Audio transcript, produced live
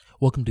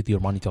Welcome to the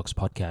Armani Talks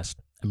podcast.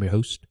 I'm your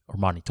host,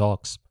 Armani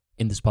Talks.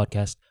 In this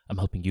podcast, I'm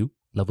helping you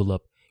level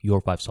up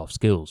your 5 soft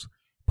skills: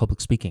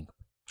 public speaking,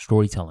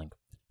 storytelling,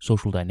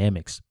 social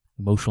dynamics,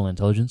 emotional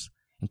intelligence,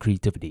 and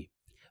creativity.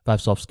 5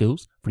 soft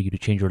skills for you to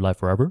change your life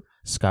forever,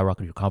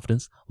 skyrocket your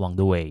confidence along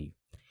the way.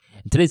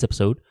 In today's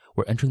episode,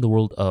 we're entering the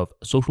world of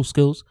social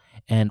skills,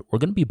 and we're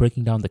going to be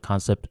breaking down the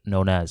concept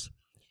known as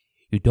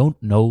you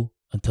don't know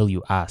until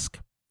you ask.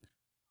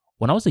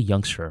 When I was a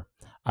youngster,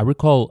 I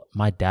recall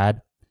my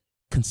dad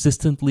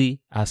consistently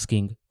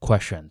asking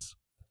questions.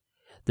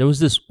 There was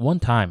this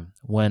one time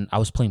when I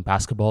was playing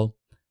basketball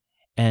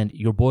and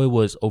your boy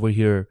was over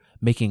here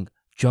making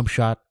jump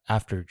shot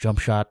after jump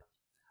shot.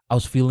 I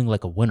was feeling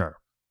like a winner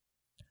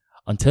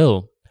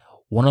until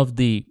one of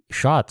the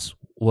shots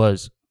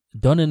was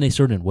done in a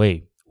certain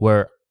way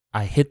where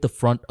I hit the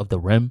front of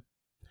the rim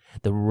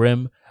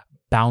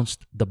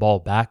bounced the ball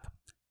back,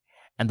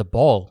 and the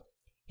ball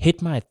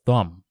hit my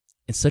thumb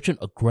in such an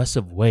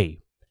aggressive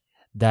way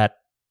that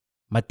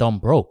my thumb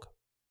broke.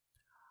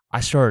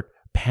 I start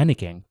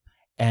panicking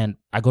and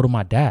I go to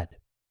my dad.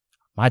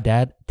 My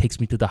dad takes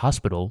me to the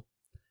hospital.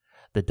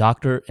 The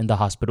doctor in the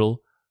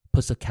hospital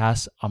puts a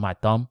cast on my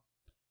thumb,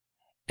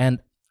 and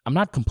I'm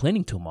not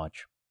complaining too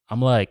much.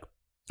 I'm like,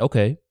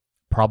 okay,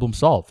 problem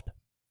solved.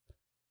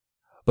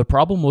 But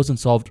problem wasn't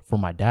solved for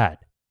my dad.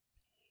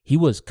 He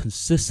was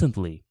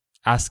consistently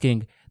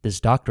asking this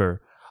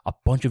doctor a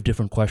bunch of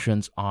different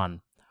questions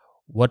on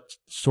what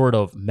sort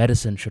of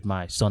medicine should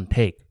my son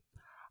take?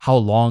 How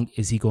long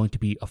is he going to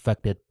be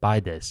affected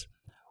by this?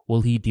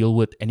 Will he deal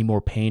with any more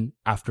pain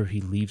after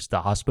he leaves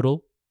the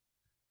hospital?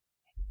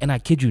 And I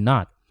kid you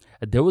not,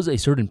 there was a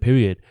certain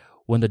period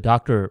when the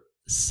doctor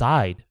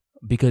sighed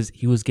because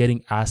he was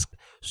getting asked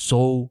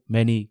so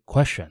many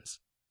questions.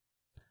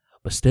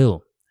 But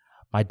still,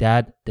 my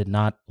dad did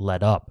not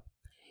let up.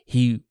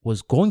 He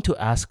was going to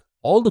ask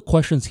all the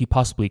questions he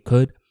possibly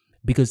could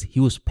because he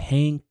was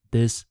paying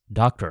this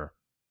doctor.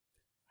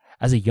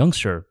 As a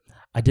youngster,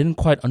 I didn't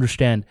quite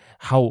understand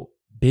how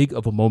big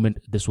of a moment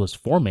this was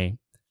for me,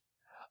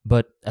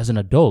 but as an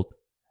adult,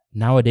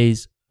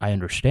 nowadays I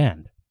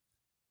understand.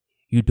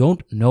 You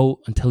don't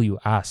know until you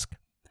ask.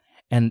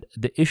 And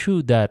the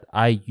issue that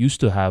I used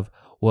to have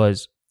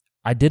was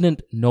I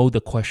didn't know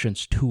the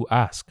questions to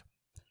ask,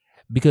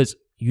 because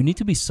you need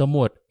to be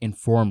somewhat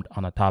informed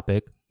on a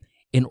topic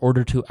in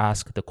order to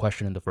ask the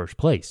question in the first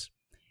place.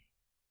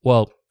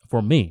 Well,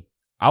 for me,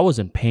 I was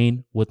in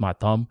pain with my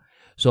thumb,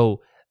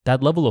 so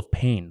that level of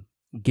pain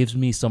gives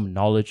me some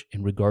knowledge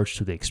in regards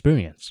to the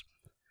experience.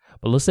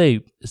 But let's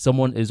say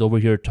someone is over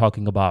here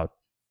talking about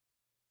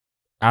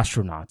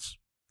astronauts.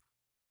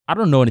 I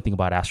don't know anything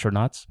about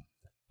astronauts.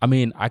 I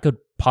mean, I could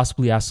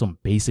possibly ask some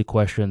basic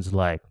questions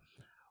like,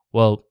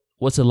 well,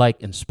 what's it like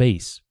in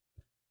space?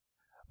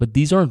 But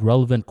these aren't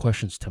relevant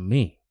questions to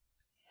me.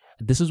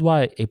 This is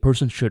why a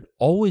person should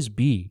always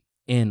be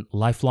in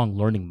lifelong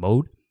learning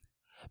mode,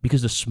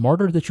 because the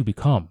smarter that you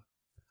become,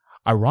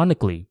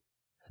 ironically,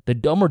 the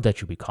dumber that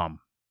you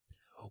become,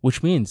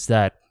 which means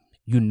that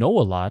you know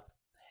a lot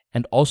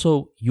and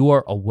also you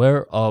are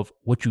aware of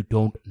what you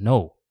don't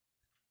know.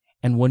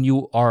 And when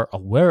you are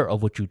aware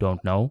of what you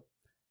don't know,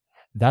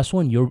 that's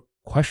when your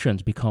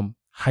questions become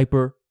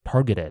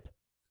hyper-targeted.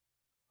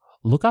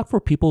 Look out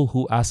for people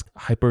who ask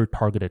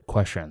hyper-targeted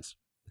questions,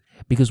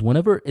 because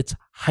whenever it's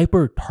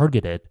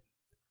hyper-targeted,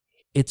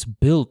 it's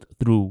built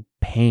through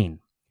pain.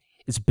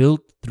 It's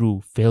built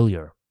through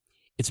failure.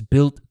 It's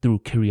built through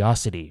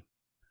curiosity.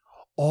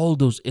 All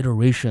those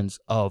iterations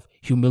of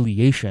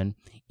humiliation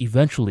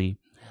eventually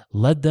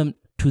led them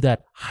to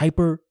that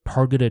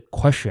hyper-targeted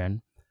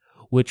question,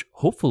 which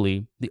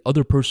hopefully the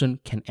other person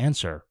can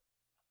answer.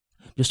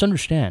 Just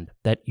understand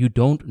that you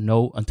don't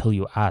know until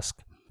you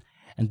ask.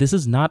 And this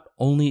is not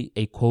only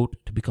a quote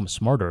to become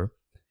smarter,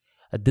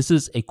 this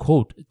is a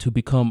quote to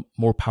become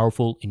more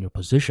powerful in your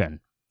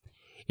position.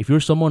 If you're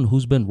someone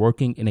who's been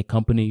working in a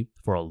company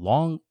for a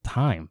long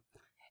time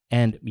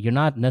and you're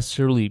not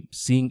necessarily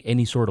seeing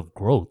any sort of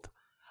growth,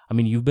 I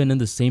mean, you've been in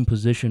the same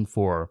position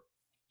for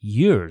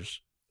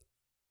years,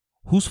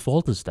 whose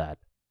fault is that?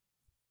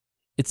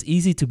 It's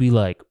easy to be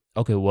like,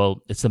 okay,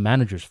 well, it's the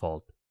manager's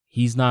fault.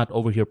 He's not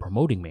over here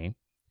promoting me.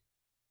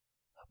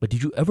 But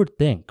did you ever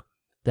think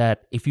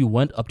that if you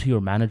went up to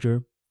your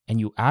manager and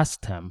you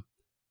asked him,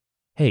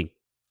 hey,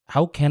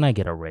 how can I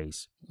get a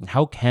raise?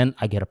 How can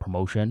I get a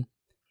promotion?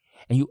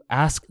 And you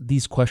ask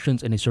these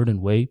questions in a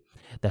certain way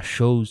that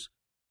shows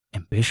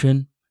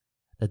ambition,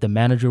 that the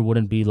manager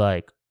wouldn't be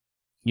like,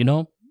 you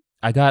know,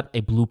 I got a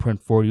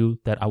blueprint for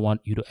you that I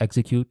want you to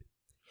execute.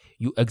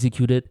 You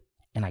execute it,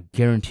 and I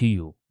guarantee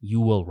you,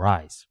 you will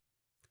rise.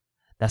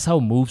 That's how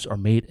moves are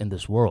made in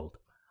this world.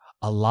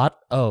 A lot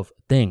of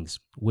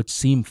things which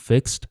seem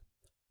fixed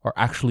are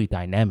actually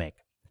dynamic.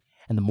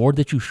 And the more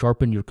that you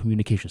sharpen your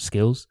communication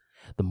skills,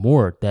 the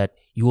more that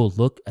you will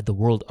look at the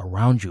world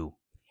around you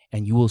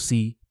and you will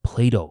see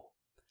Play-Doh.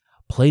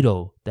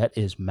 Play-Doh that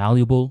is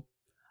malleable,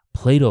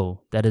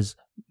 Play-Doh that is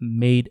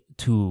made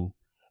to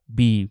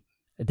be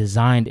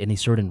designed in a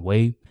certain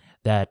way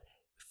that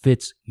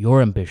fits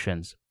your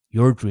ambitions,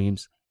 your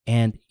dreams,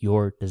 and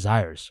your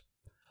desires.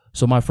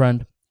 So, my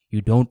friend,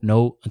 you don't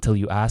know until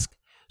you ask,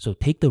 so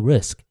take the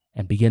risk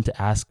and begin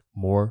to ask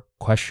more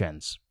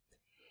questions.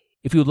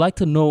 If you'd like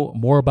to know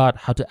more about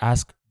how to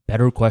ask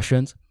better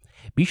questions,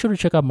 be sure to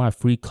check out my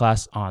free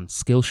class on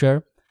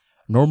Skillshare.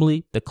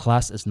 Normally, the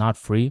class is not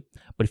free,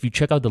 but if you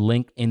check out the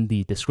link in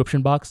the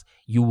description box,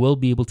 you will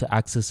be able to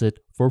access it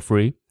for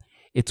free.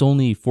 It's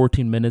only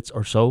 14 minutes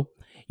or so.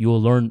 You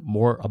will learn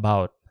more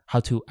about how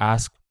to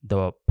ask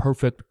the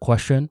perfect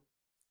question.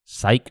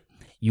 Psych.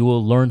 You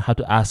will learn how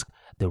to ask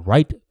the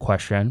right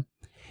question.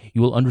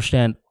 You will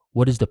understand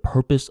what is the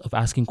purpose of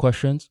asking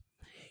questions.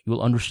 You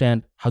will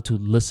understand how to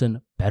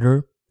listen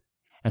better.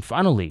 And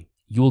finally,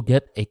 you will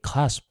get a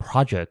class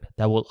project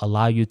that will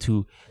allow you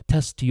to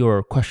test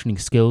your questioning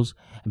skills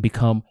and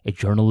become a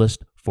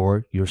journalist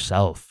for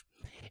yourself.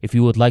 If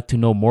you would like to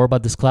know more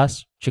about this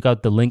class, check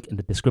out the link in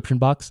the description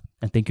box.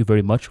 And thank you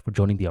very much for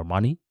joining the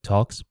Armani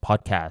Talks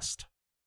podcast.